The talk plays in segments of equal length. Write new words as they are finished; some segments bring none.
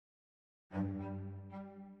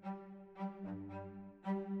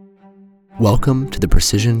Welcome to the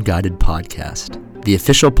Precision Guided Podcast, the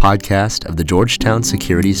official podcast of the Georgetown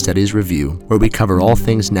Security Studies Review, where we cover all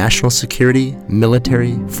things national security,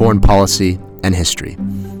 military, foreign policy, and history.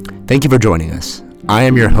 Thank you for joining us. I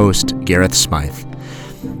am your host, Gareth Smythe.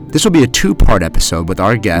 This will be a two-part episode with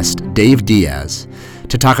our guest, Dave Diaz,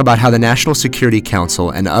 to talk about how the National Security Council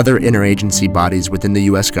and other interagency bodies within the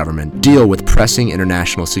U.S. government deal with pressing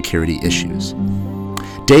international security issues.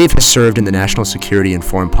 Dave has served in the national security and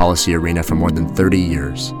foreign policy arena for more than 30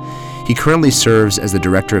 years. He currently serves as the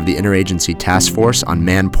director of the Interagency Task Force on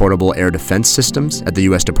Man-Portable Air Defense Systems at the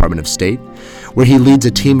U.S. Department of State, where he leads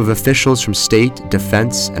a team of officials from state,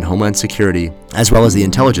 defense, and homeland security, as well as the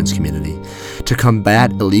intelligence community, to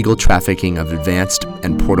combat illegal trafficking of advanced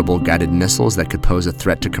and portable guided missiles that could pose a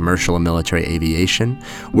threat to commercial and military aviation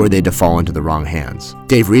were they to fall into the wrong hands.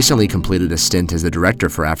 Dave recently completed a stint as the Director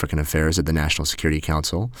for African Affairs at the National Security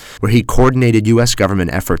Council, where he coordinated U.S.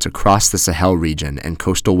 government efforts across the Sahel region and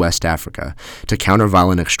coastal West Africa to counter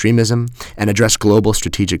violent extremism and address global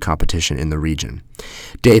strategic competition in the region.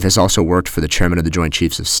 Dave has also worked for the Chairman of the Joint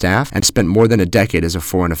Chiefs of Staff and spent more than a decade as a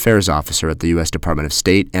foreign affairs officer at the U.S. Department of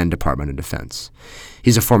State and Department of Defense.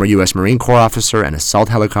 He's a former U.S. Marine Corps officer and assault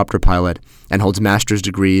helicopter pilot, and holds master's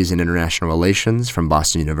degrees in international relations from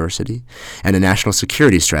Boston University and a national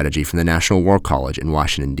security strategy from the National War College in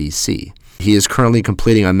Washington, D.C. He is currently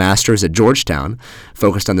completing a master's at Georgetown,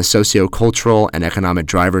 focused on the socio-cultural and economic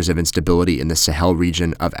drivers of instability in the Sahel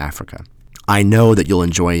region of Africa. I know that you'll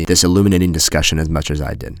enjoy this illuminating discussion as much as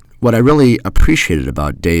I did. What I really appreciated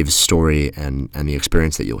about Dave's story and the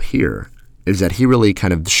experience that you'll hear is that he really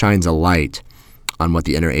kind of shines a light on what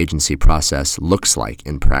the interagency process looks like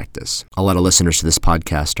in practice. A lot of listeners to this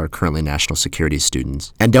podcast are currently national security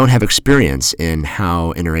students and don't have experience in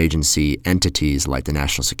how interagency entities like the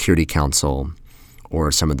National Security Council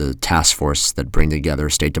or some of the task force that bring together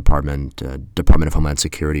State Department, Department of Homeland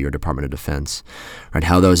Security, or Department of Defense, right?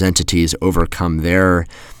 How those entities overcome their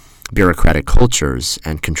bureaucratic cultures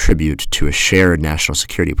and contribute to a shared national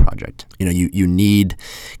security project. You need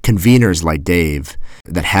conveners like Dave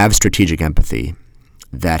that have strategic empathy,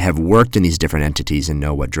 that have worked in these different entities and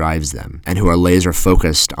know what drives them, and who are laser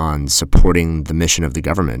focused on supporting the mission of the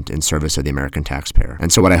government in service of the American taxpayer.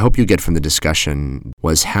 And so what I hope you get from the discussion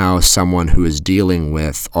was how someone who is dealing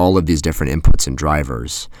with all of these different inputs and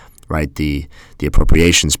drivers, right, the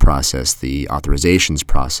appropriations process, the authorizations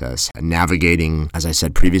process, navigating, as I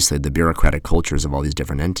said previously, the bureaucratic cultures of all these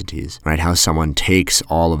different entities, right, how someone takes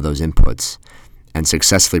all of those inputs and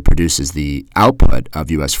successfully produces the output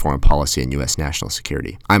of U.S. foreign policy and U.S. national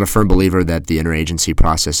security. I'm a firm believer that the interagency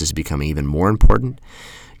process is becoming even more important,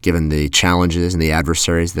 given the challenges and the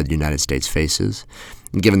adversaries that the United States faces,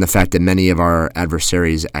 and given the fact that many of our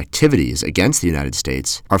adversaries' activities against the United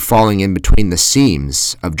States are falling in between the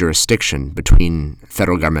seams of jurisdiction between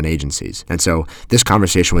federal government agencies. And so this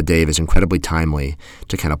conversation with Dave is incredibly timely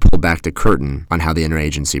to kind of pull back the curtain on how the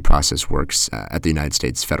interagency process works at the United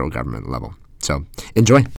States federal government level. So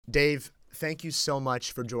enjoy. Dave, thank you so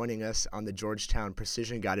much for joining us on the Georgetown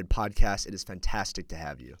Precision Guided Podcast. It is fantastic to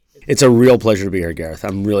have you. It's a real pleasure to be here, Gareth.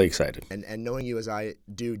 I'm really excited. And knowing you as I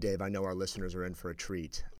do, Dave, I know our listeners are in for a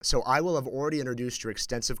treat. So I will have already introduced your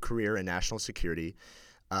extensive career in national security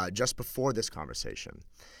just before this conversation.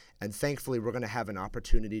 And thankfully, we're going to have an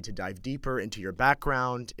opportunity to dive deeper into your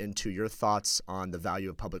background, into your thoughts on the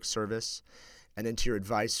value of public service, and into your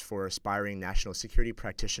advice for aspiring national security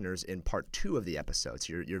practitioners in part 2 of the episodes.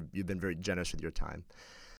 You've been very generous with your time.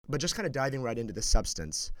 But just kind of diving right into the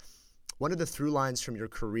substance, one of the through lines from your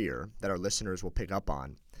career that our listeners will pick up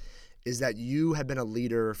on is that you have been a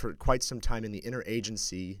leader for quite some time in the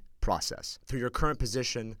interagency process. Through your current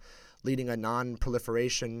position, leading a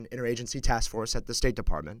non-proliferation interagency task force at the State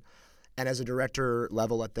Department, and as a director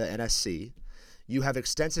level at the NSC, you have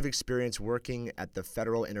extensive experience working at the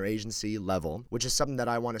federal interagency level, which is something that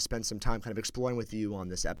I want to spend some time kind of exploring with you on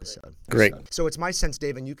this episode. Great. So it's my sense,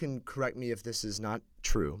 Dave, and you can correct me if this is not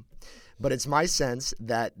true, but it's my sense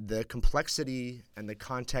that the complexity and the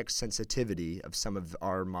context sensitivity of some of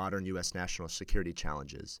our modern U.S. national security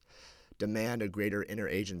challenges demand a greater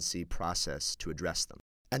interagency process to address them.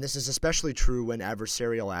 And this is especially true when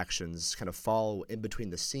adversarial actions kind of fall in between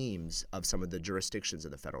the seams of some of the jurisdictions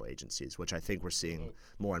of the federal agencies, which I think we're seeing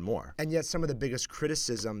more and more. And yet some of the biggest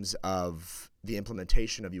criticisms of the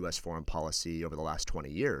implementation of U.S. foreign policy over the last 20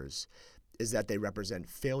 years is that they represent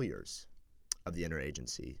failures of the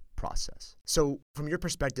interagency process. So from your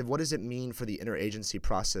perspective, what does it mean for the interagency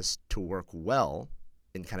process to work well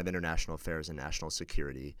in kind of international affairs and national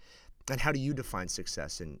security? And how do you define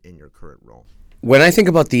success in your current role? When I think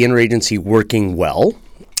about the interagency working well,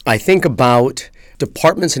 I think about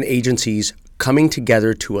departments and agencies coming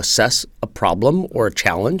together to assess a problem or a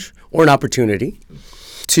challenge or an opportunity,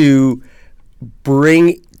 to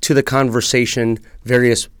bring to the conversation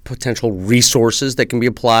various potential resources that can be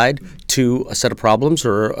applied to a set of problems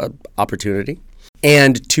or an opportunity,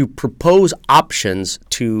 and to propose options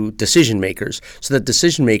to decision makers so that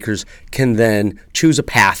decision makers can then choose a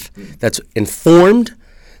path that's informed,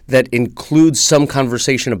 that includes some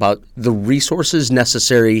conversation about the resources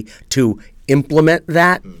necessary to implement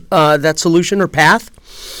that solution or path,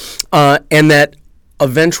 and that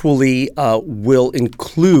eventually will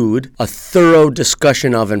include a thorough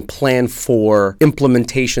discussion of and plan for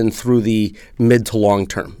implementation through the mid to long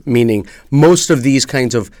term, meaning most of these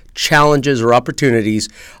kinds of challenges or opportunities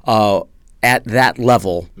at that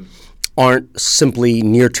level aren't simply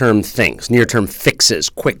near-term things, near-term fixes,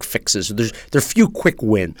 quick fixes. There are few quick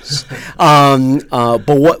wins.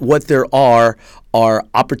 But what there are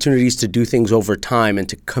opportunities to do things over time and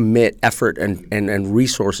to commit effort and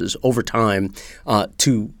resources over time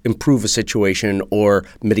to improve a situation or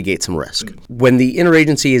mitigate some risk. When the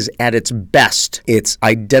interagency is at its best, it's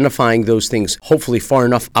identifying those things hopefully far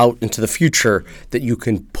enough out into the future that you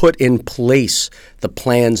can put in place the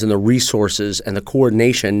plans and the resources and the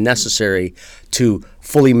coordination necessary to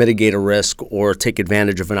fully mitigate a risk or take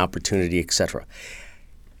advantage of an opportunity, et cetera.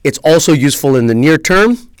 It's also useful in the near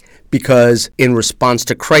term, because in response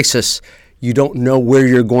to crisis, you don't know where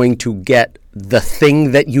you're going to get the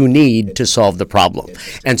thing that you need to solve the problem.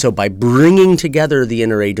 And so by bringing together the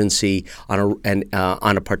interagency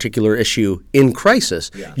on a particular issue in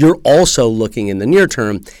crisis, you're also looking in the near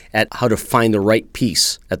term at how to find the right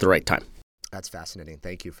piece at the right time. That's fascinating.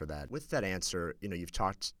 Thank you for that. With that answer, you've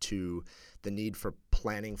talked to the need for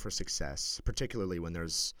planning for success, particularly when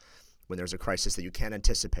there's a crisis that you can't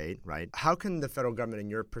anticipate, right? How can the federal government, in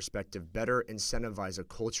your perspective, better incentivize a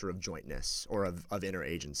culture of jointness or of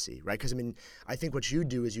interagency, right? Because, I think what you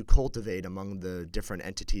do is you cultivate among the different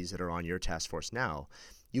entities that are on your task force now,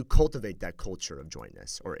 you cultivate that culture of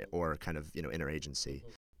jointness or kind of, interagency.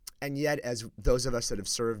 And yet, as those of us that have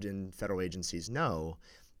served in federal agencies know,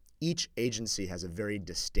 each agency has a very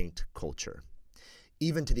distinct culture,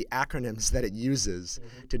 even to the acronyms that it uses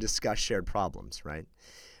to discuss shared problems, right?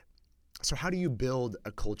 So how do you build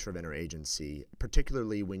a culture of interagency,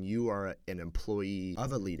 particularly when you are an employee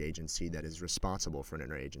of a lead agency that is responsible for an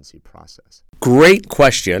interagency process? Great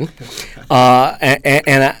question.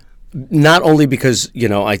 And not only because,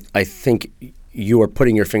 I think you are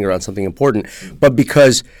putting your finger on something important, but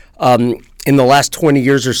because in the last 20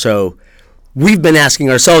 years or so, we've been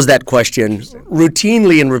asking ourselves that question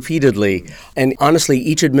routinely and repeatedly. And honestly,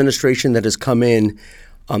 each administration that has come in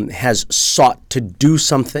has sought to do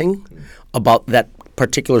something about that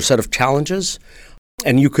particular set of challenges.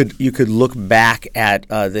 And you could look back at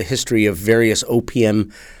the history of various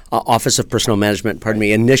OPM, Office of Personnel Management,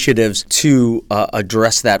 initiatives to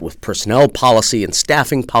address that with personnel policy and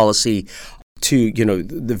staffing policy, to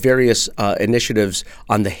the various initiatives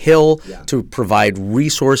on the Hill to provide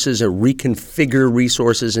resources and reconfigure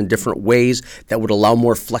resources in different ways that would allow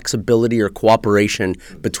more flexibility or cooperation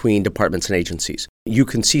between departments and agencies. You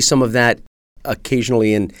can see some of that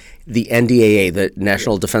occasionally in the NDAA, the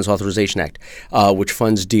National Defense Authorization Act, which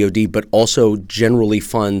funds DoD, but also generally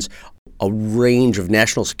funds a range of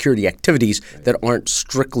national security activities that aren't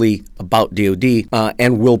strictly about DoD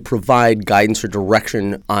and will provide guidance or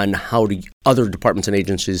direction on how other departments and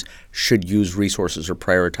agencies should use resources or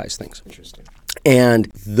prioritize things. Interesting.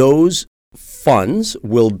 And those funds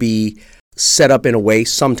will be set up in a way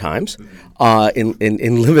sometimes,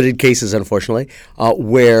 in limited cases, unfortunately,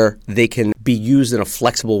 where they can be used in a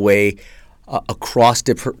flexible way across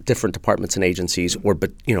different departments and agencies or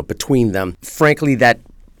between them. Frankly, that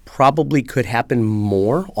probably could happen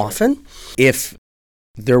more often if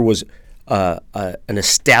there was an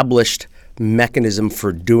established mechanism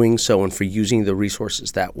for doing so and for using the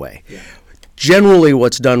resources that way. Yeah. Generally,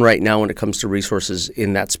 what's done right now when it comes to resources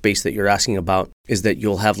in that space that you're asking about is that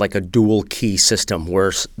you'll have like a dual key system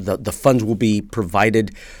where the funds will be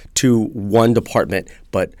provided to one department,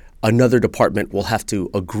 but another department will have to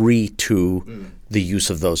agree to the use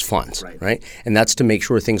of those funds, right? And that's to make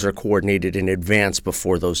sure things are coordinated in advance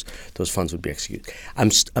before those funds would be executed.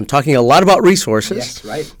 I'm talking a lot about resources,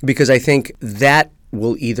 because I think that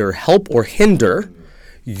will either help or hinder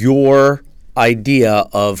your idea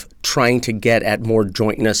of trying to get at more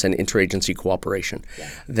jointness and interagency cooperation.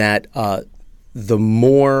 That the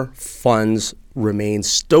more funds remain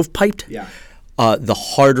stovepiped, the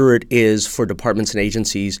harder it is for departments and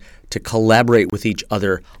agencies to collaborate with each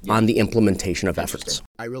other on the implementation of efforts.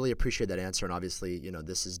 I really appreciate that answer, and obviously,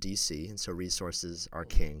 this is DC, and so resources are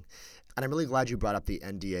king. And I'm really glad you brought up the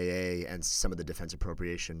NDAA and some of the defense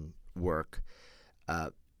appropriation work.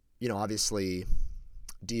 Obviously,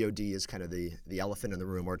 DoD is kind of the elephant in the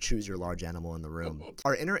room, or choose your large animal in the room.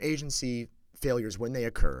 Our interagency failures, when they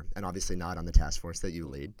occur, and obviously not on the task force that you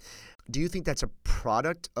lead, do you think that's a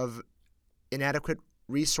product of inadequate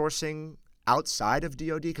resourcing outside of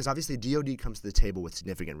DoD? Because obviously DoD comes to the table with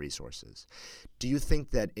significant resources. Do you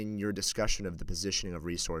think that in your discussion of the positioning of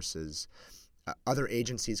resources, other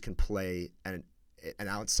agencies can play an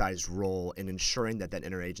outsized role in ensuring that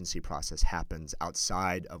interagency process happens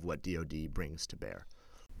outside of what DoD brings to bear?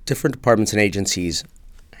 Different departments and agencies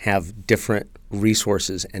have different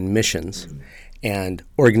resources and missions and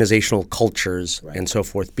organizational cultures and so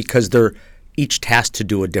forth, because they're each tasked to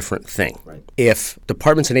do a different thing. If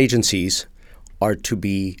departments and agencies are to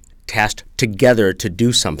be tasked together to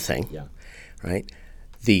do something, right,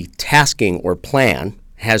 the tasking or plan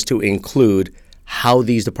has to include how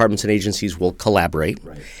these departments and agencies will collaborate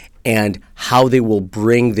and how they will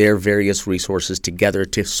bring their various resources together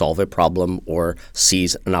to solve a problem or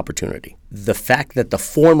seize an opportunity. The fact that the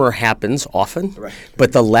former happens often,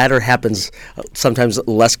 but the latter happens sometimes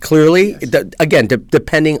less clearly, again,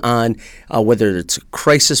 depending on whether it's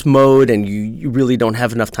crisis mode and you really don't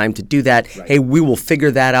have enough time to do that. Hey, we will figure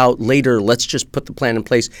that out later. Let's just put the plan in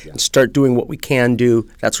place and start doing what we can do,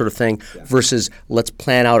 that sort of thing, versus let's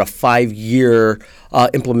plan out a 5-year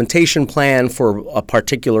implementation plan for a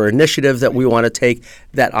particular initiative that we want to take.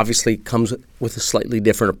 That obviously comes with a slightly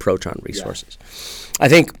different approach on resources. I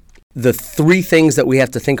think the 3 things that we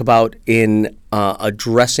have to think about in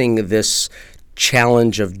addressing this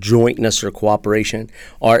challenge of jointness or cooperation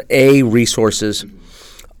are A, resources,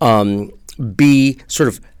 B, sort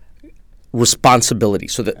of responsibility,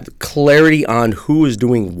 so that the clarity on who is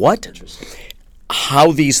doing what,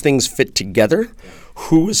 how these things fit together,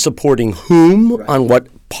 who is supporting whom on what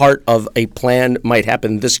part of a plan might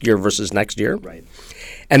happen this year versus next year.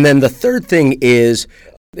 And then the third thing is,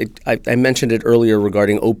 I mentioned it earlier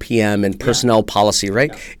regarding OPM and personnel policy,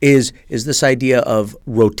 right? Is this idea of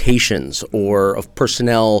rotations or of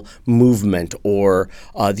personnel movement or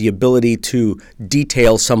the ability to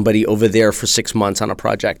detail somebody over there for 6 months on a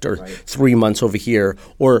project or 3 months over here,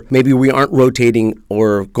 or maybe we aren't rotating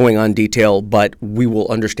or going on detail, but we will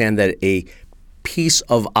understand that a piece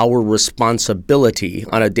of our responsibility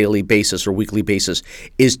on a daily basis or weekly basis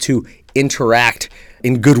is to interact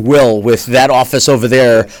in goodwill with that office over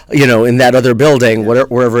there, in that other building,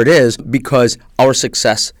 wherever it is, because our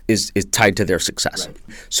success is tied to their success.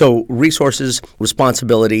 So resources,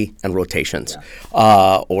 responsibility, and rotations,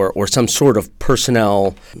 or some sort of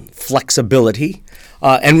personnel flexibility.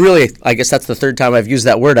 And really, I guess that's the third time I've used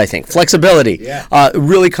that word, I think. Flexibility.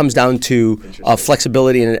 Really comes down to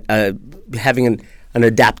flexibility and having an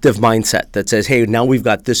adaptive mindset that says, hey, now we've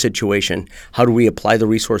got this situation. How do we apply the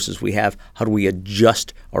resources we have? How do we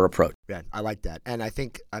adjust our approach? Yeah, I like that. And I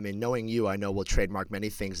think, knowing you, I know we'll trademark many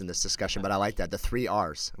things in this discussion, but I like that. The 3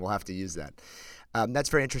 R's, we'll have to use that. That's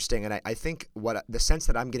very interesting. And I think the sense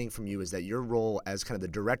that I'm getting from you is that your role as kind of the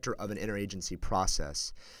director of an interagency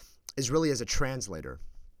process is really as a translator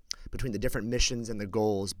between the different missions and the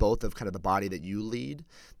goals, both of kind of the body that you lead,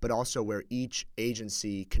 but also where each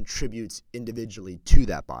agency contributes individually to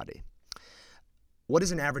that body. What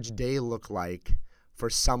does an average day look like for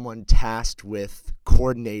someone tasked with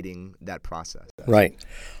coordinating that process? Right.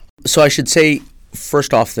 So I should say,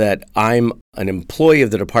 first off, that I'm an employee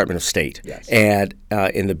of the Department of State and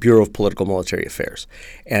in the Bureau of Political Military Affairs.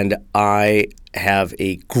 And I have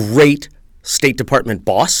a great State Department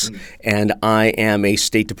boss, and I am a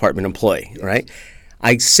State Department employee, right?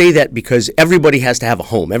 I say that because everybody has to have a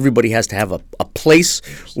home. Everybody has to have a place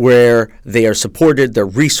where they are supported, they're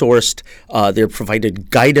resourced, they're provided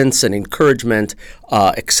guidance and encouragement,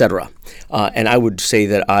 etc. And I would say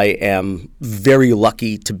that I am very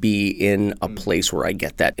lucky to be in a place where I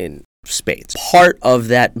get that in spades. Part of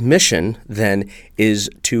that mission, then, is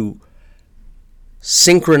to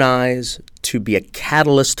synchronize, to be a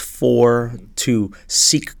catalyst for, to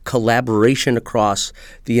seek collaboration across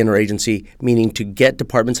the interagency, meaning to get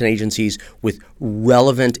departments and agencies with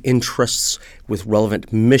relevant interests, with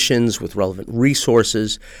relevant missions, with relevant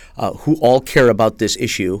resources, who all care about this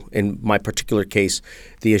issue. In my particular case,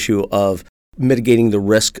 the issue of mitigating the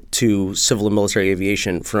risk to civil and military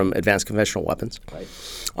aviation from advanced conventional weapons.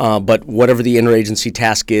 But whatever the interagency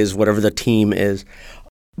task is, whatever the team is,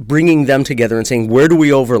 bringing them together and saying, where do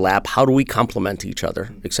we overlap? How do we complement each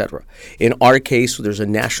other, et cetera? In our case, there's a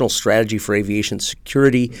national strategy for aviation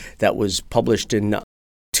security that was published in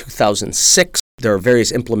 2006. There are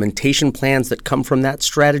various implementation plans that come from that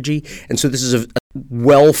strategy. And so this is a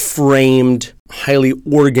well-framed, highly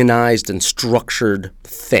organized, and structured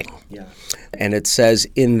thing. Yeah. And it says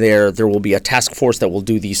in there will be a task force that will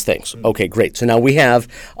do these things. Okay, great. So now we have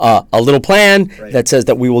a little plan that says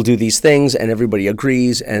that we will do these things, and everybody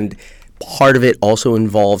agrees. And part of it also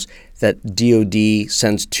involves that DOD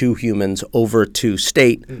sends 2 humans over to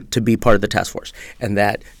state to be part of the task force. And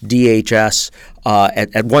that DHS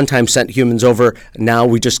at one time sent humans over. Now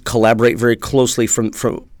we just collaborate very closely from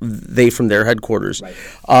their headquarters. Right.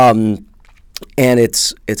 And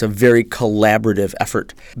it's a very collaborative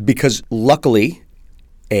effort because luckily,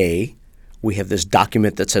 A, we have this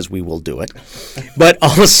document that says we will do it, but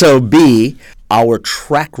also B, our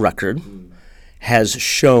track record has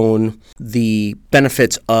shown the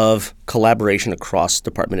benefits of collaboration across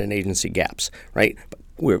department and agency gaps, right?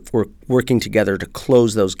 We're working together to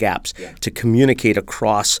close those gaps, to communicate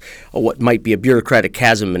across what might be a bureaucratic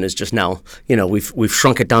chasm and is just now, we've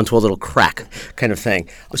shrunk it down to a little crack kind of thing.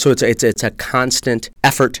 So it's a constant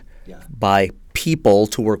effort by people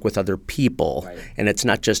to work with other people, and it's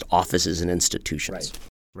not just offices and institutions.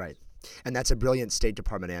 Right. And that's a brilliant State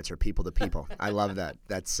Department answer, people to people. I love that.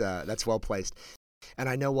 That's well placed. And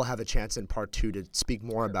I know we'll have a chance in part 2 to speak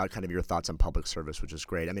more about kind of your thoughts on public service, which is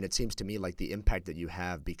great. I mean, it seems to me like the impact that you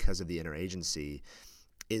have because of the interagency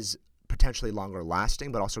is potentially longer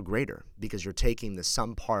lasting, but also greater because you're taking the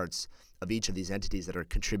sum parts of each of these entities that are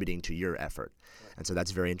contributing to your effort. And so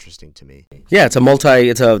that's very interesting to me. Yeah, it's a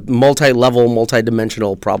multi-level,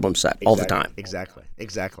 multi-dimensional problem set all the time.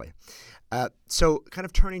 Exactly. So kind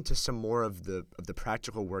of turning to some more of the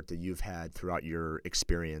practical work that you've had throughout your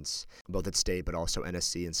experience, both at state but also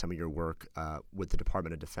NSC and some of your work with the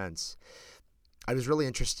Department of Defense, I was really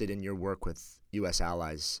interested in your work with U.S.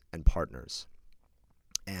 allies and partners.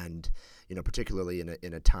 And, particularly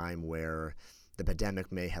in a time where the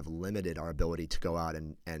pandemic may have limited our ability to go out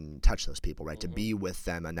and touch those people, right, to be with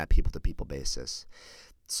them on that people-to-people basis.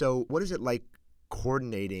 So what is it like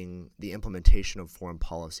coordinating the implementation of foreign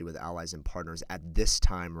policy with allies and partners at this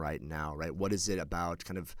time right now, right? What is it about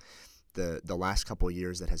kind of the last couple of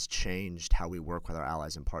years that has changed how we work with our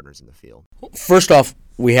allies and partners in the field? First off,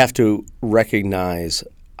 we have to recognize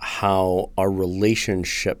how our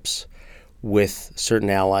relationships with certain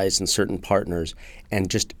allies and certain partners, and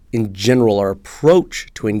just in general our approach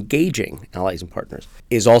to engaging allies and partners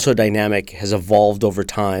is also dynamic, has evolved over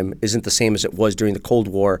time, isn't the same as it was during the Cold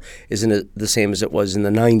War, isn't the same as it was in the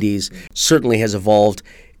 90s, certainly has evolved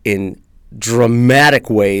in dramatic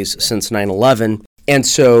ways since 9/11. And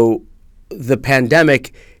so the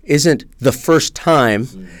pandemic isn't the first time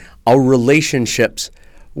our relationships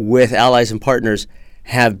with allies and partners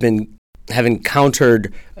have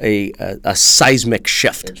encountered a seismic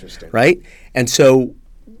shift, right? And so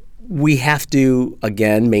we have to,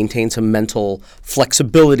 again, maintain some mental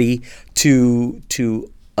flexibility to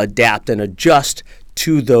adapt and adjust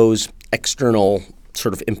to those external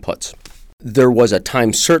sort of inputs. There was a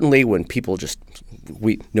time certainly when people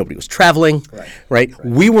nobody was traveling, right?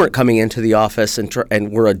 We weren't coming into the office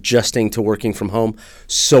and we're adjusting to working from home.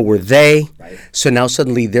 So were they. Right. So now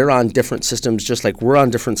suddenly they're on different systems, just like we're on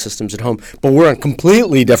different systems at home, but we're on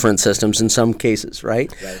completely different systems in some cases,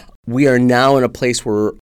 right? We are now in a place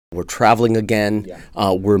where we're traveling again.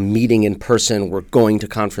 We're meeting in person. We're going to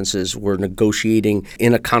conferences. We're negotiating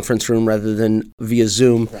in a conference room rather than via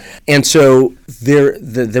Zoom. And so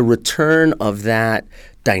the return of that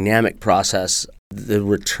dynamic process, the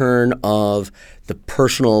return of the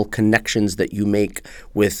personal connections that you make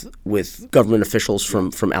with government officials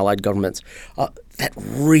from allied governments, that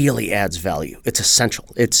really adds value. It's essential.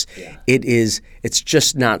 It's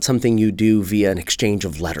just not something you do via an exchange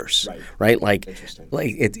of letters, right?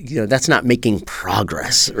 That's not making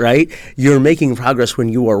progress, right? You're making progress when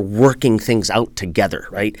you are working things out together,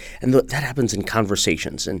 right? And that happens in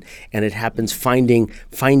conversations, and it happens finding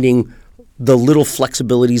the little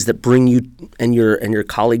flexibilities that bring you and your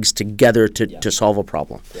colleagues together to solve a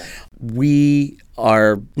problem. We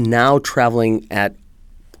are now traveling at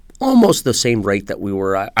almost the same rate that we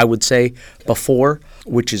were, I would say, before,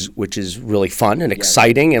 which is really fun and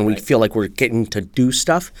exciting, and we feel like we're getting to do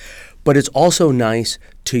stuff. But it's also nice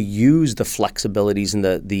to use the flexibilities and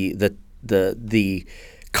the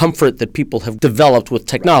comfort that people have developed with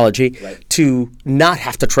technology to not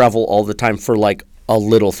have to travel all the time for like a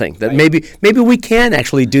little thing that maybe we can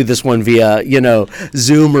actually do this one via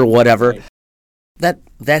Zoom or whatever.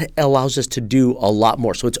 that allows us to do a lot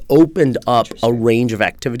more. So it's opened up a range of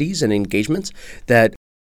activities and engagements that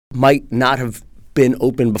might not have been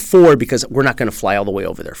open before because we're not going to fly all the way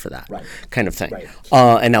over there for that kind of thing. Right.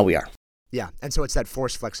 And now we are. Yeah, and so it's that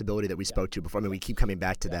forced flexibility that we spoke to before. I mean, we keep coming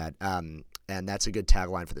back to that, and that's a good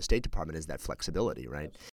tagline for the State Department is that flexibility,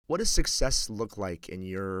 right? What does success look like in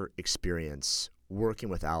your experience working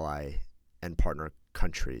with ally and partner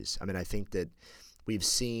countries? I mean, I think that we've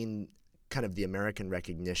seen kind of the American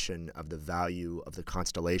recognition of the value of the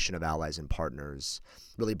constellation of allies and partners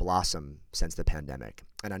really blossom since the pandemic.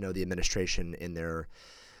 And I know the administration in their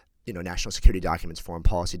national security documents, foreign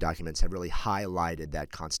policy documents have really highlighted that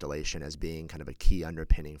constellation as being kind of a key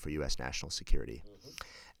underpinning for U.S. national security. Mm-hmm.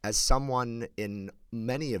 As someone in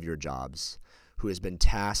many of your jobs who has been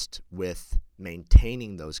tasked with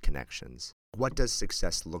maintaining those connections, what does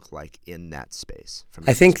success look like in that space?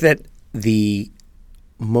 I think that the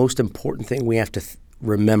most important thing we have to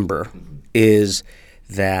remember is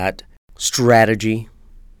that strategy,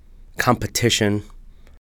 competition,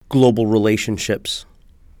 global relationships,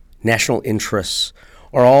 national interests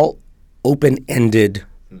are all open-ended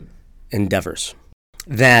endeavors.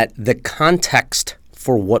 That the context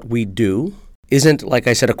for what we do isn't, like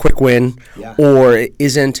I said, a quick win, or it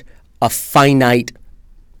isn't a finite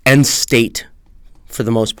end state for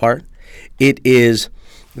the most part. It is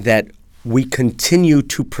that we continue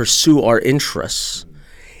to pursue our interests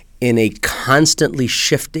in a constantly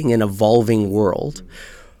shifting and evolving world,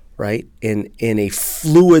 right? In a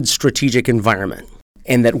fluid strategic environment.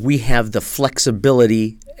 And that we have the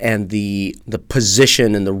flexibility and the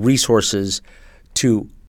position and the resources to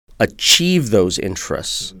achieve those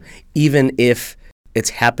interests, even if it's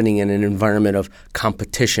happening in an environment of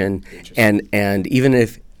competition and even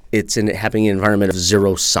if it's happening in an environment of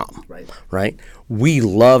zero sum, right? We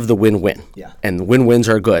love the win-win, and win-wins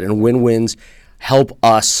are good, and win-wins help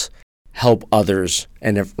us help others,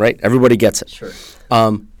 and everybody gets it. Sure.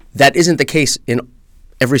 That isn't the case in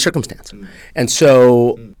every circumstance. And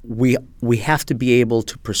so we have to be able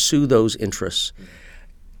to pursue those interests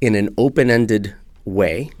in an open-ended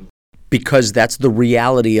way because that's the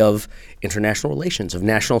reality of international relations, of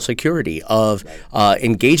national security, of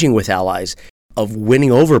engaging with allies, of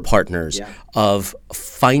winning over partners, of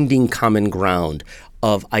finding common ground,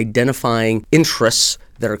 of identifying interests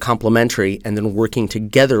that are complementary and then working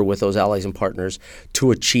together with those allies and partners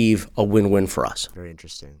to achieve a win-win for us. Very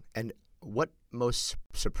interesting. And what most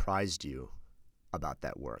surprised you about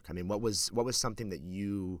that work? I mean, what was something that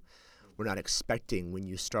you were not expecting when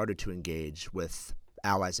you started to engage with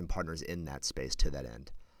allies and partners in that space to that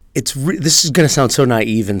end? This is going to sound so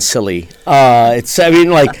naive and silly. It's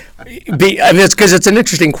because it's an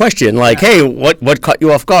interesting question. Hey, what caught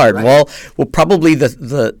you off guard? Right. Well, probably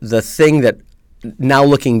the thing that now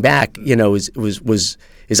looking back, is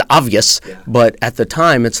obvious, but at the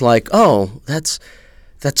time it's like, oh, that's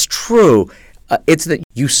true. It's that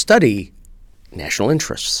you study national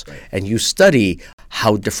interests and you study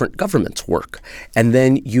how different governments work, and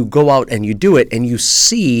then you go out and you do it, and you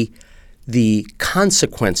see the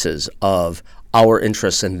consequences of our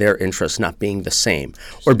interests and their interests not being the same,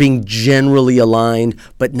 or being generally aligned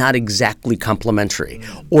but not exactly complementary,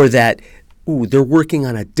 or that they're working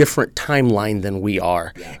on a different timeline than we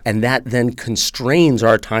are, and that then constrains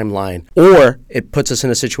our timeline, or it puts us in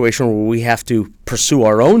a situation where we have to pursue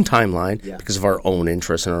our own timeline because of our own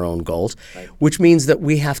interests and our own goals, which means that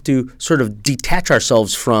we have to sort of detach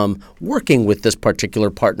ourselves from working with this particular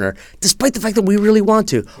partner, despite the fact that we really want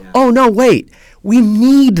to. Oh, no, wait. We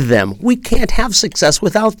need them. We can't have success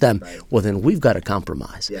without them. Well, then we've got to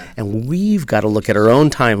compromise. And we've got to look at our own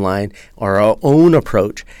timeline or our own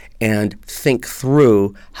approach and think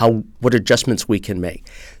through what adjustments we can make.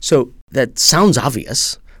 So that sounds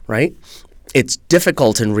obvious, right? It's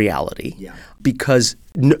difficult in reality because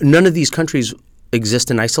none of these countries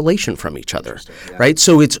exist in isolation from each other, right?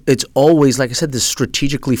 So it's always, like I said, this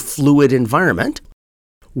strategically fluid environment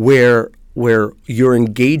where your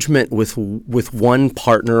engagement with one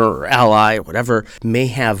partner or ally or whatever may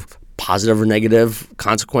have positive or negative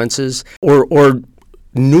consequences or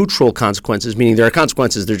neutral consequences, meaning there are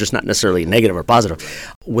consequences, they're just not necessarily negative or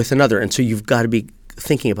positive, with another. And so you've got to be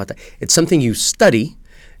thinking about that. It's something you study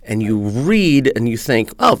and you read and you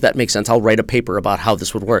think, oh, that makes sense. I'll write a paper about how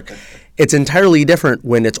this would work. It's entirely different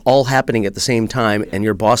when it's all happening at the same time and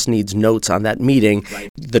your boss needs notes on that meeting.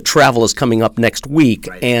 The travel is coming up next week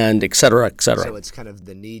and et cetera, et cetera. So it's kind of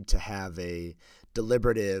the need to have a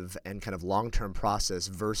deliberative and kind of long-term process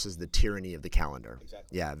versus the tyranny of the calendar.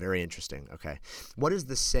 Yeah, very interesting. Okay. What is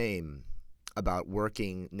the same about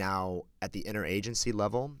working now at the interagency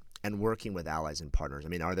level and working with allies and partners? I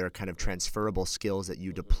mean, are there kind of transferable skills that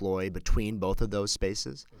you deploy between both of those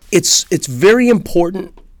spaces? It's very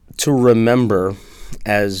important to remember,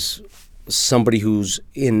 as somebody who's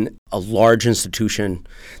in a large institution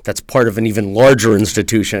that's part of an even larger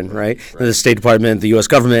institution, right? The State Department, the U.S.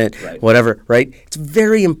 government, whatever, right? It's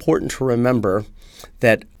very important to remember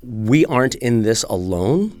that we aren't in this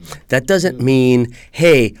alone. That doesn't mean,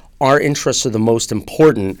 hey, our interests are the most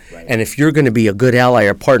important, and if you're going to be a good ally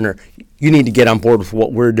or partner, you need to get on board with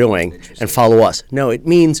what we're doing and follow us. No, it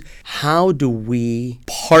means how do we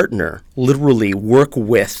partner, literally work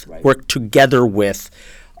together with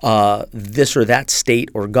this or that state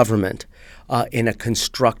or government in a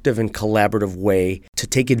constructive and collaborative way to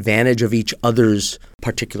take advantage of each other's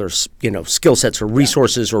particular, skill sets or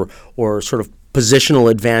resources or sort of positional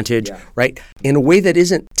advantage, right? In a way that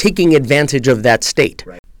isn't taking advantage of that state.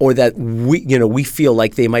 Or that we feel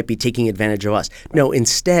like they might be taking advantage of us. No,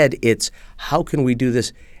 instead, it's how can we do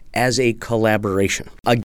this as a collaboration?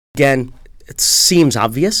 Again, it seems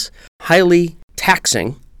obvious, highly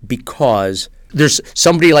taxing, because there's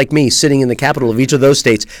somebody like me sitting in the capital of each of those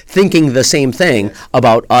states thinking the same thing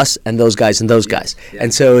about us and those guys and those guys.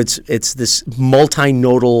 And so it's this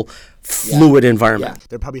multinodal, fluid environment. Yeah.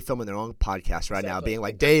 They're probably filming their own podcast right now, being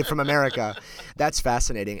like, Dave from America. That's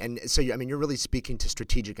fascinating. And so, you're really speaking to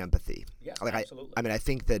strategic empathy. Yeah, absolutely. I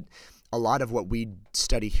think that a lot of what we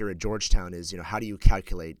study here at Georgetown is, how do you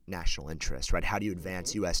calculate national interest, right? How do you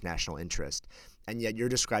advance U.S. national interest? And yet you're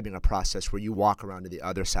describing a process where you walk around to the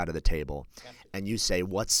other side of the table and you say,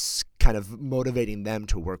 what's kind of motivating them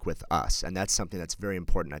to work with us? And that's something that's very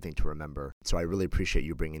important, I think, to remember. So I really appreciate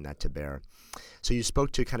you bringing that to bear. So you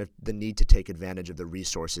spoke to kind of the need to take advantage of the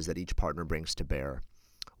resources that each partner brings to bear.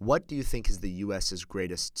 What do you think is the U.S.'s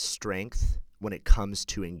greatest strength when it comes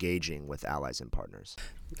to engaging with allies and partners?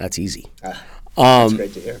 That's easy. That's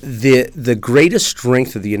great to hear. The greatest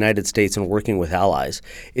strength of the United States in working with allies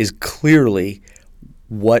is clearly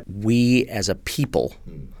what we as a people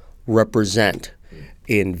represent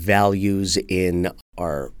in values, in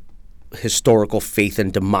our historical faith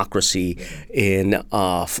in democracy, in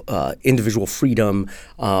individual freedom,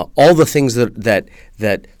 all the things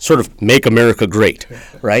that sort of make America great,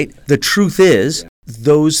 right? The truth is,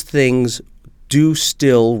 those things do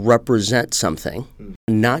still represent something,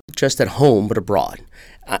 not just at home, but abroad.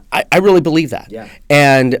 I really believe that. Yeah.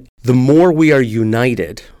 And the more we are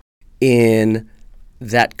united in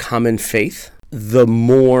that common faith, the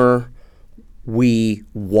more we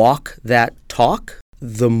walk that talk,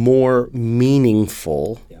 the more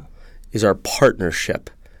meaningful is our partnership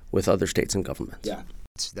with other states and governments. Yeah,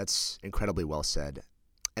 that's incredibly well said.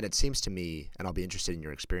 And it seems to me, and I'll be interested in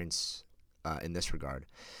your experience in this regard,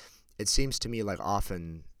 it seems to me like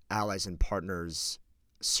often allies and partners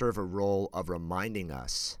serve a role of reminding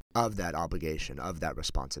us of that obligation, of that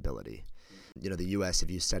responsibility. The U.S.,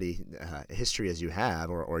 if you study history as you have,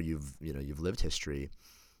 or you've lived history,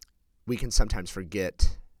 we can sometimes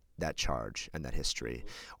forget that charge and that history,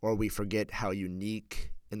 or we forget how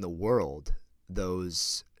unique in the world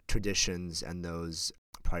those traditions and those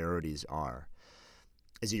priorities are.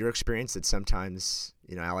 Is it your experience that sometimes,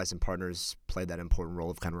 allies and partners play that important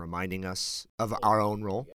role of kind of reminding us of our own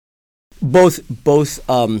role? Both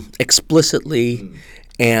explicitly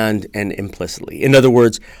and implicitly. In other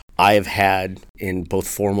words, I have had in both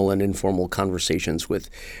formal and informal conversations with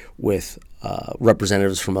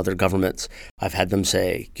representatives from other governments, I've had them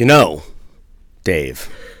say, Dave,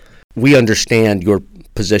 we understand your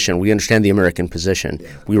position. We understand the American position. Yeah.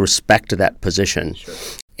 We respect that position. Sure.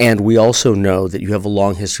 And we also know that you have a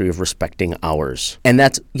long history of respecting ours. And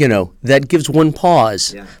that's, that gives one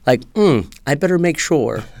pause. Yeah. Like, I better make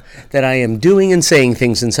sure that I am doing and saying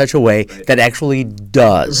things in such a way that actually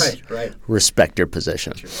does respect your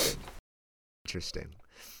position. Interesting.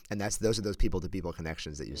 And those are those people-to-people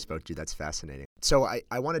connections that you spoke to. That's fascinating. So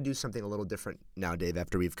I want to do something a little different now, Dave,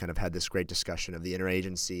 after we've kind of had this great discussion of the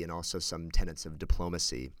interagency and also some tenets of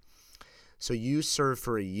diplomacy. So you served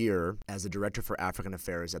for a year as the Director for African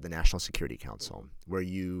Affairs at the National Security Council, where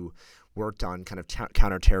you worked on kind of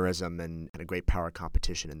counterterrorism and a great power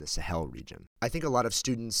competition in the Sahel region. I think a lot of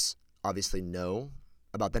students obviously know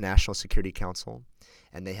about the National Security Council,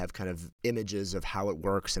 and they have kind of images of how it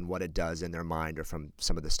works and what it does in their mind or from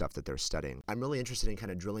some of the stuff that they're studying. I'm really interested in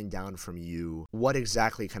kind of drilling down from you what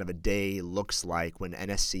exactly kind of a day looks like when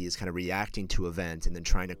NSC is kind of reacting to events and then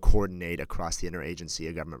trying to coordinate across the interagency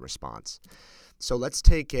a government response. So let's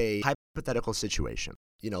take a hypothetical situation.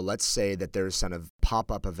 Let's say that there's some of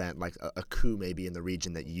pop-up event like a coup maybe in the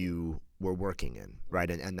region that you were working in,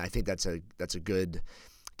 right? And I think that's a good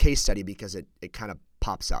case study because it kind of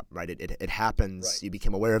pops up, right? It happens. Right. You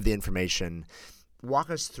become aware of the information. Walk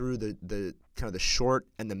us through the kind of the short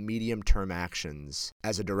and the medium term actions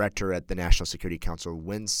as a director at the National Security Council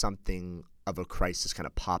when something of a crisis kind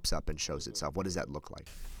of pops up and shows itself. What does that look like?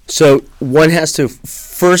 So one has to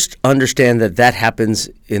first understand that happens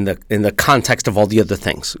in the context of all the other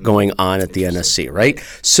things going on at the NSC, right?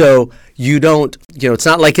 So you don't, it's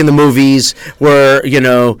not like in the movies where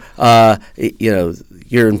you're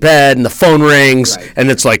in bed and the phone rings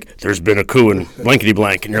and it's like there's been a coup in blankety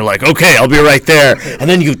blank and you're like, okay, I'll be right there, and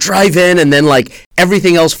then you drive in and then like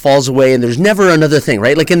everything else falls away and there's never another thing,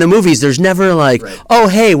 right? Like in the movies, there's never like, oh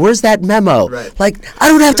hey, where's that memo? Like I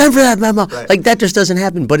don't have time for that memo. Like that just doesn't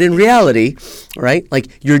happen. But in reality, right?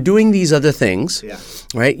 Like you're doing these other things,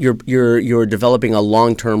 right? You're developing a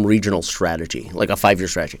long-term regional strategy, like a 5-year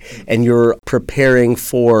strategy, and you're preparing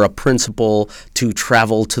for a principal to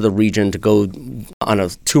travel to the region to go on a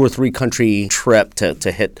 2 or 3 country trip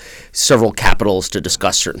to hit several capitals to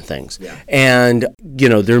discuss certain things. And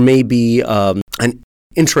there may be an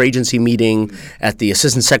interagency meeting at the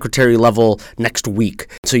assistant secretary level next week.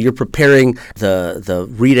 So you're preparing the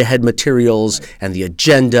read-ahead materials and the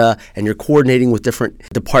agenda, and you're coordinating with different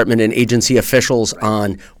department and agency officials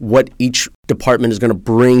on what each department is going to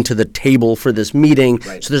bring to the table for this meeting.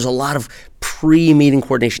 So there's a lot of pre-meeting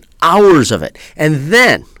coordination, hours of it. And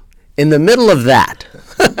then in the middle of that,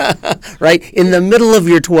 right, in the middle of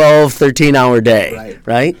your 12, 13-hour day,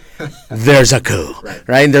 right, there's a coup,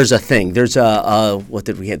 right? There's a thing. There's what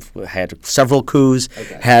did we have? Had several coups,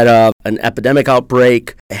 had an epidemic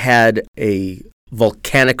outbreak, had a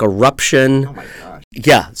volcanic eruption. Oh my gosh.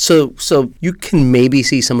 Yeah, so you can maybe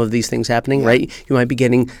see some of these things happening, right? You might be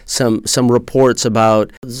getting some reports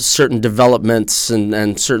about certain developments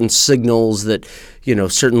and certain signals that,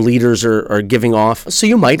 certain leaders are giving off. So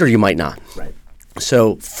you might or you might not. Right.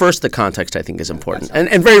 So first, the context, I think, is important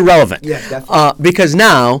and very relevant. Yeah, definitely. Because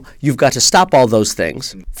now you've got to stop all those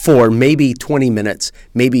things for maybe 20 minutes,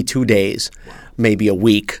 maybe 2 days, maybe a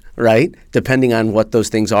week, right? Depending on what those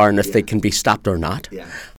things are and if they can be stopped or not,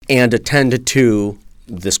 and attend to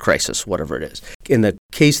this crisis, whatever it is. In the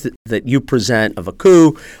case that you present of a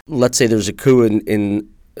coup, let's say there's a coup in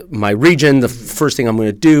my region, the first thing I'm going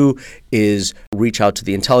to do is reach out to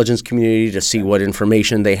the intelligence community to see what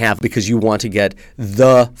information they have, because you want to get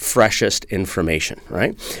the freshest information,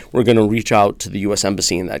 right? We're going to reach out to the U.S.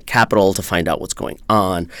 Embassy in that capital to find out what's going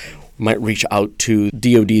on. We might reach out to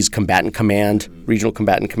DOD's combatant command, regional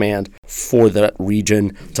combatant command for that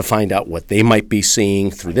region to find out what they might be seeing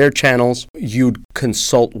through their channels. You'd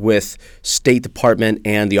consult with State Department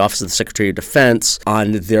and the Office of the Secretary of Defense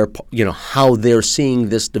on their, how they're seeing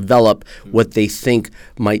this develop, what they think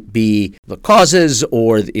might be the causes,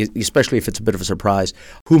 or especially if it's a bit of a surprise,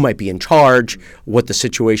 who might be in charge, what the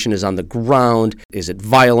situation is on the ground, is it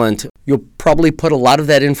violent? You'll probably put a lot of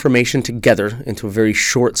that information together into a very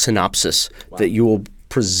short synopsis that you will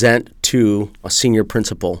present to a senior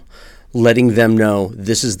principal, letting them know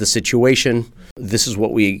this is the situation, this is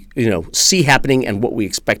what we see happening and what we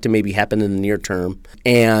expect to maybe happen in the near term,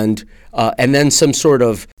 and then some sort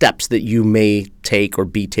of steps that you may take or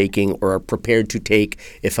be taking or are prepared to take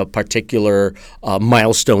if a particular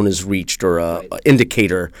milestone is reached or a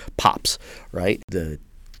indicator pops, right? The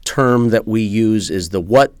term that we use is the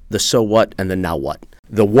what, the so what, and the now what.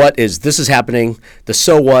 The what is this is happening. The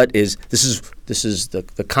so what is this is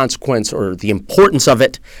the consequence or the importance of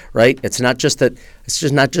it, right? It's not just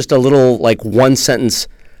a little like one sentence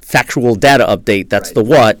factual data update. That's the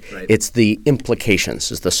what. It's the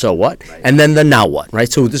implications is the so what, and then the now what,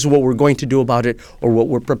 right? So this is what we're going to do about it, or what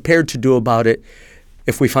we're prepared to do about it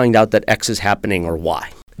if we find out that X is happening or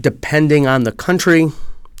Y. Depending on the country,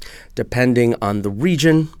 depending on the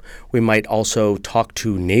region, we might also talk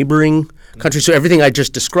to neighboring countries. So everything I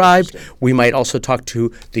just described, we might also talk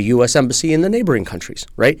to the U.S. Embassy in the neighboring countries,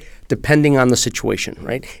 right? Depending on the situation,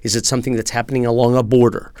 right? Is it something that's happening along a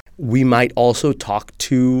border? We might also talk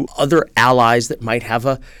to other allies that might have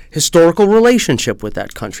a historical relationship with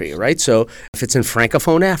that country, right? So if it's in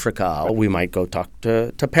Francophone Africa, we might go talk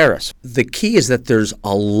to Paris. The key is that there's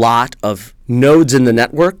a lot of nodes in the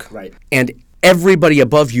network, and everybody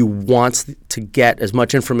above you wants to get as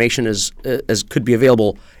much information as could be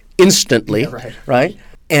available instantly, right?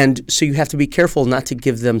 And so you have to be careful not to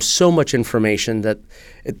give them so much information that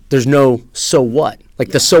there's no so what. Like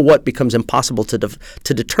the so what becomes impossible to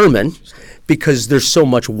determine because there's so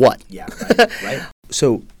much what.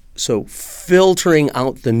 So filtering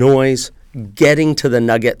out the noise, getting to the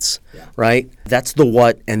nuggets, right? That's the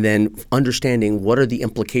what, and then understanding what are the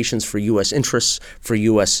implications for U.S. interests, for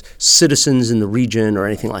U.S. citizens in the region or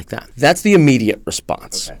anything like that. That's the immediate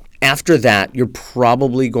response. Okay. After that, you're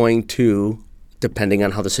probably going to, depending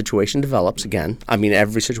on how the situation develops, again, I mean,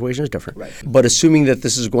 every situation is different, but assuming that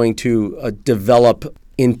this is going to develop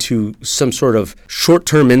into some sort of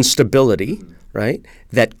short-term instability, right,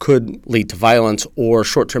 that could lead to violence, or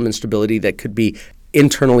short-term instability that could be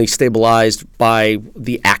internally stabilized by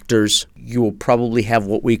the actors, you will probably have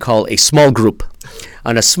what we call a small group.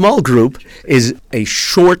 And a small group is a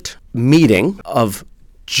short meeting of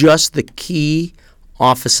just the key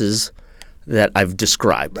offices that I've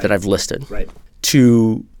described, that I've listed,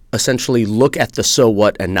 to essentially look at the so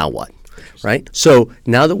what and now what, right? So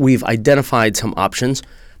now that we've identified some options,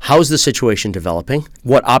 how's the situation developing?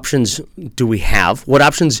 What options do we have? What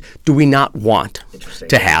options do we not want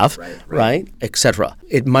to have, right? Et cetera.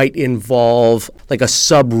 It might involve like a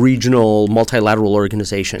sub-regional multilateral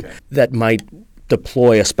organization that might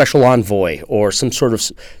deploy a special envoy or some sort of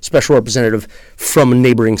special representative from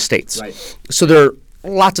neighboring states. So there are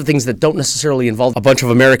lots of things that don't necessarily involve a bunch of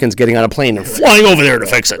Americans getting on a plane and flying over there to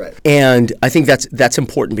fix it. And I think that's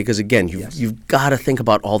important because, again, you've got to think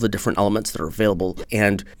about all the different elements that are available,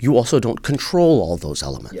 and you also don't control all those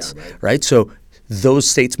elements, right? So those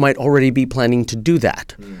states might already be planning to do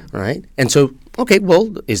that, right? And so, okay,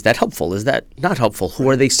 well, is that helpful? Is that not helpful? Who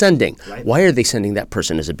are they sending? Why are they sending that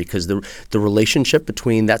person? Is it because the relationship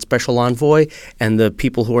between that special envoy and the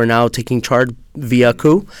people who are now taking charge via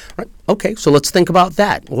coup? Right? Okay, so let's think about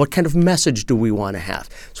that. What kind of message do we want to have?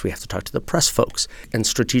 So we have to talk to the press folks and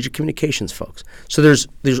strategic communications folks. So there's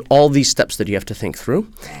all these steps that you have to think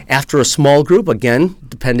through. After a small group, again,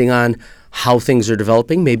 depending on how things are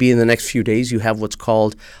developing, maybe in the next few days you have what's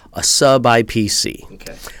called a sub-IPC.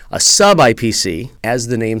 Okay. A sub-IPC, as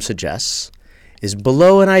the name suggests, is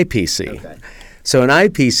below an IPC. Okay. So an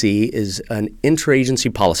IPC is an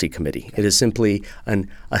Interagency Policy Committee. It is simply an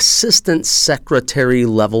assistant secretary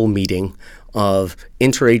level meeting of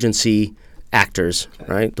interagency actors,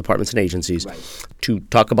 right, departments and agencies, to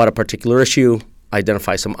talk about a particular issue,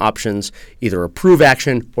 identify some options, either approve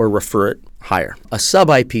action or refer it higher. A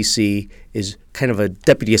sub-IPC is kind of a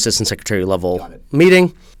deputy assistant secretary level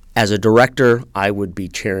meeting. As a director, I would be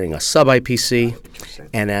chairing a sub-IPC,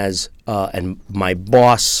 and my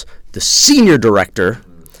boss, the senior director,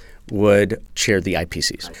 would chair the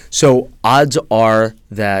IPCs. So odds are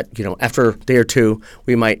that, after a day or two,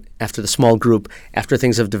 we might, after the small group, after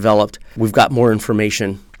things have developed, we've got more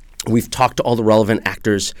information, we've talked to all the relevant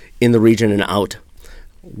actors in the region and out,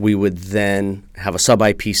 we would then have a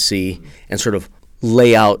sub-IPC and sort of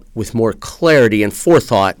lay out with more clarity and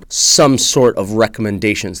forethought some sort of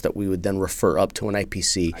recommendations that we would then refer up to an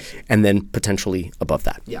IPC and then potentially above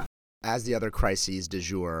that. Yeah. As the other crises du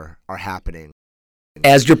jour are happening,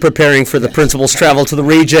 as you're preparing for the principal's travel to the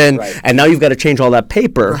region, and now you've got to change all that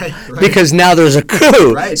paper because now there's a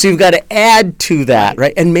coup. So you've got to add to that,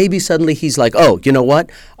 right? And maybe suddenly he's like, oh, you know what?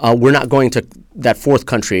 We're not going to that fourth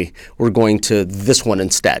country. We're going to this one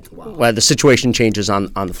instead. Well, the situation changes on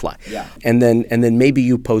the fly. And then maybe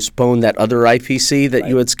you postpone that other IPC that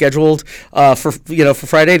you had scheduled for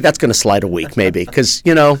Friday. That's going to slide a week maybe because,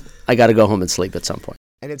 I got to go home and sleep at some point.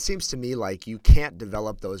 And it seems to me like you can't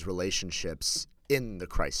develop those relationships in the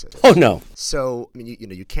crisis. Oh, no. So, I mean,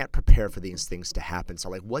 you can't prepare for these things to happen. So,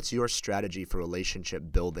 like, what's your strategy for relationship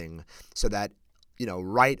building so that,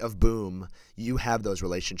 right of boom, you have those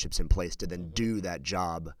relationships in place to then do that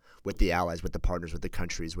job with the allies, with the partners, with the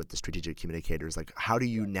countries, with the strategic communicators? Like, how do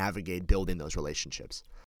you navigate building those relationships?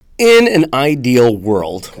 In an ideal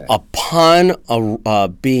world, upon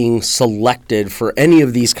being selected for any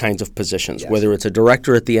of these kinds of positions, whether it's a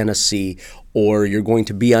director at the NSC or you're going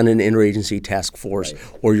to be on an interagency task force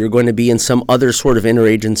or you're going to be in some other sort of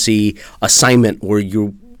interagency assignment where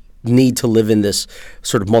you need to live in this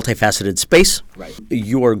sort of multifaceted space,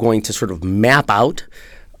 you are going to sort of map out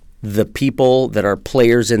the people that are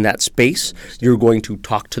players in that space. You're going to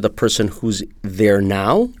talk to the person who's there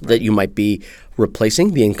now that you might be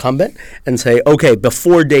replacing, the incumbent, and say, okay,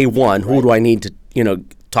 before day one, who do I need to,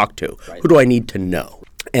 talk to? Who do I need to know?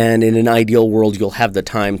 And in an ideal world, you'll have the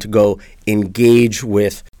time to go engage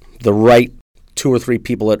with the right 2 or 3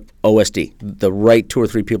 people at OSD, the right 2 or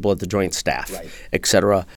 3 people at the Joint Staff, et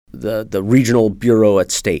cetera, the regional bureau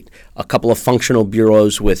at state, a couple of functional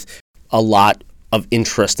bureaus with a lot of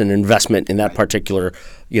interest and investment in that particular,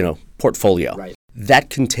 portfolio. That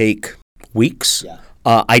can take weeks.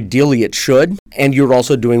 Ideally, it should. And you're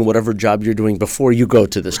also doing whatever job you're doing before you go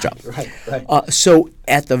to this job. So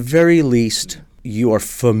at the very least, you are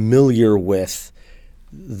familiar with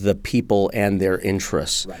the people and their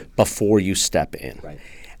interests before you step in. Right.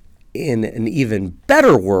 In an even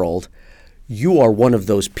better world, you are one of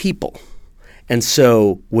those people. And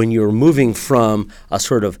so when you're moving from a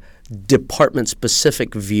sort of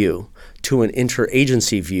department-specific view to an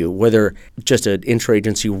interagency view, whether just an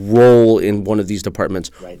interagency role in one of these departments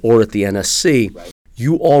or at the NSC,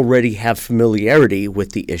 you already have familiarity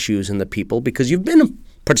with the issues and the people because you've been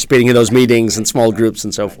participating in those meetings and small groups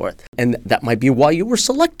and so forth. And that might be why you were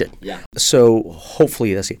selected. So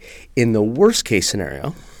hopefully that's it. In the worst case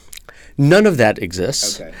scenario, none of that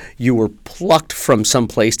exists. You were plucked from some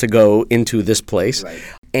place to go into this place.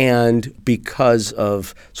 And because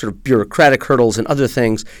of sort of bureaucratic hurdles and other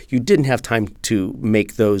things, you didn't have time to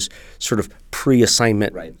make those sort of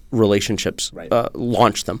pre-assignment relationships,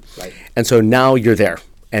 launch them. And so now you're there.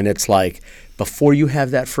 And it's like, before you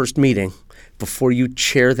have that first meeting, before you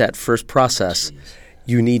chair that first process,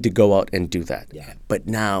 you need to go out and do that. But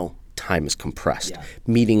now time is compressed.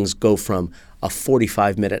 Meetings go from a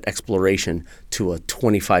 45-minute exploration to a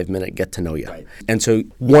 25-minute get-to-know-you. And so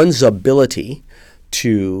one's ability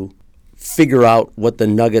to figure out what the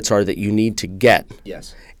nuggets are that you need to get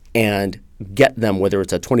and get them, whether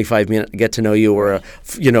it's a 25-minute get-to-know-you or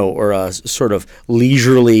a sort of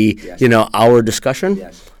leisurely hour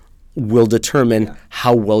discussion, will determine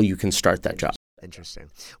how well you can start that job. Interesting.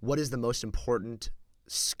 What is the most important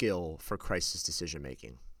skill for crisis decision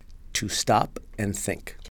making? To stop and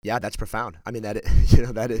think. Yeah, that's profound. I mean,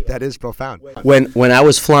 that is profound. When I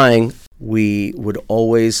was flying, we would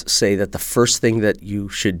always say that the first thing that you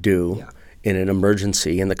should do in an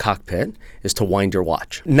emergency in the cockpit is to wind your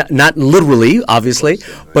watch. Not literally, obviously,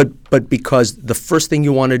 but because the first thing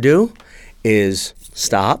you want to do is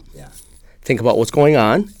stop, think about what's going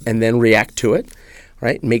on, and then react to it,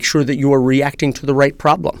 right? Make sure that you are reacting to the right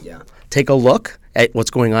problem. Take a look at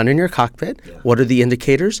what's going on in your cockpit. What are the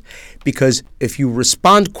indicators? Because if you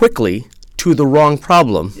respond quickly to the wrong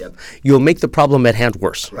problem, you'll make the problem at hand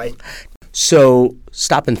worse. So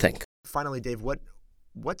stop and think. Finally, Dave,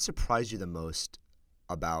 what surprised you the most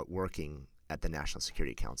about working at the National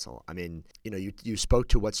Security Council? I mean, you spoke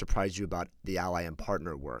to what surprised you about the ally and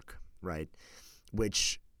partner work, right?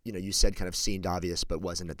 Which, you said kind of seemed obvious but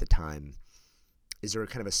wasn't at the time. Is there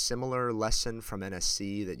kind of a similar lesson from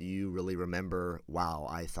NSC that you really remember, wow,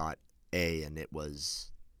 I thought A and it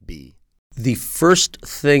was B? The first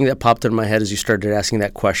thing that popped in my head as you started asking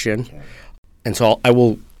that question, and so I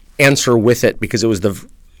will answer with it because it was the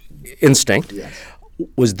instinct,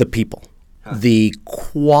 was the people. The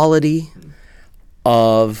quality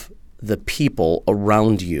of the people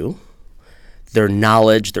around you, their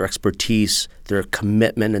knowledge, their expertise, their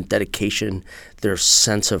commitment and dedication, their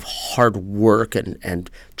sense of hard work and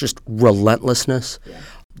just relentlessness,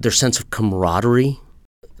 their sense of camaraderie,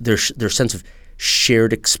 their sense of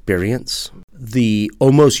shared experience, the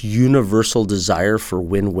almost universal desire for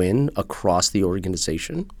win-win across the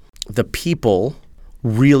organization. The people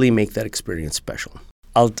really make that experience special.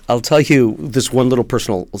 I'll tell you this one little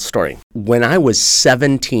personal story. When I was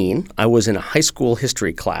 17, I was in a high school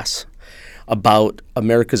history class about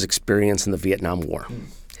America's experience in the Vietnam War.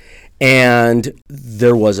 And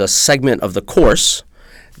there was a segment of the course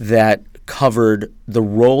that covered the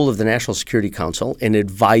role of the National Security Council in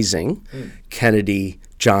advising Kennedy,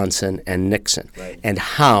 Johnson, and Nixon, and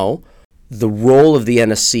how the role of the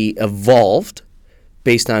NSC evolved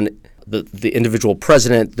based on the individual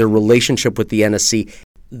president, their relationship with the NSC,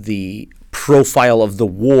 the profile of the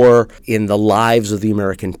war in the lives of the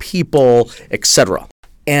American people, etc.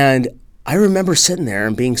 And I remember sitting there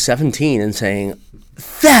and being 17 and saying,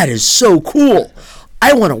 that is so cool.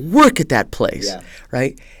 I want to work at that place,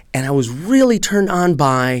 right? And I was really turned on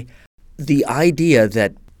by the idea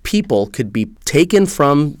that people could be taken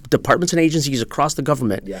from departments and agencies across the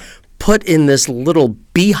government, put in this little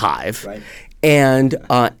beehive, and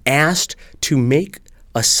asked to make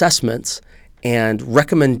assessments and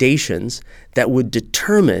recommendations that would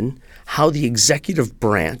determine how the executive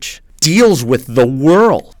branch deals with the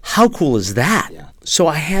world. How cool is that? So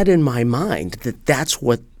I had in my mind that that's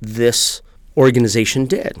what this organization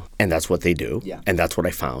did, and that's what they do, and that's what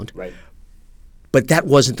I found. But that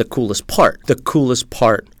wasn't the coolest part. The coolest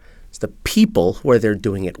part is the people where they're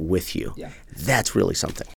doing it with you. That's really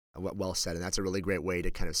something. Well said, and that's a really great way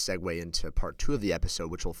to kind of segue into part 2 of the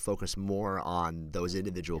episode, which will focus more on those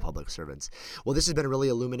individual public servants. Well, this has been a really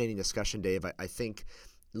illuminating discussion, Dave. I think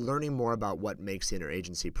learning more about what makes the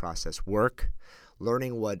interagency process work,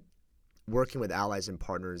 learning what working with allies and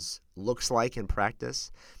partners looks like in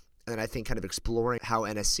practice, and I think kind of exploring how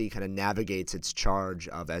NSC kind of navigates its charge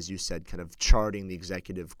of, as you said, kind of charting the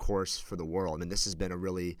executive course for the world. I mean, this has been a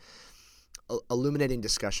really illuminating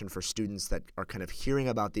discussion for students that are kind of hearing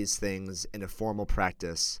about these things in a formal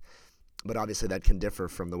practice, but obviously that can differ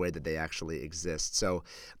from the way that they actually exist. So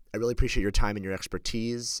I really appreciate your time and your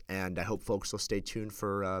expertise, and I hope folks will stay tuned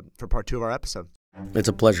for part 2 of our episode. It's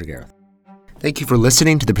a pleasure, Gareth. Thank you for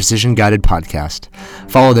listening to the Precision Guided Podcast.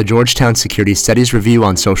 Follow the Georgetown Security Studies Review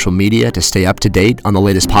on social media to stay up to date on the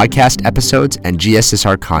latest podcast episodes and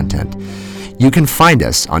GSSR content. You can find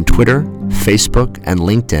us on Twitter, Facebook, and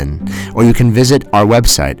LinkedIn, or you can visit our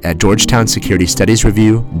website at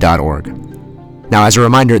georgetownsecuritystutiesreview.org. Now, as a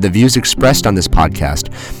reminder, the views expressed on this podcast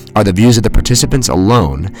are the views of the participants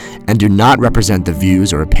alone and do not represent the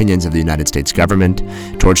views or opinions of the United States government,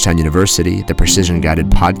 Georgetown University, the Precision Guided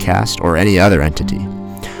Podcast, or any other entity.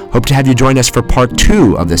 Hope to have you join us for part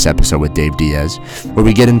 2 of this episode with Dave Diaz, where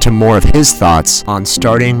we get into more of his thoughts on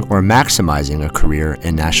starting or maximizing a career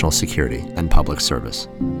in national security and public service.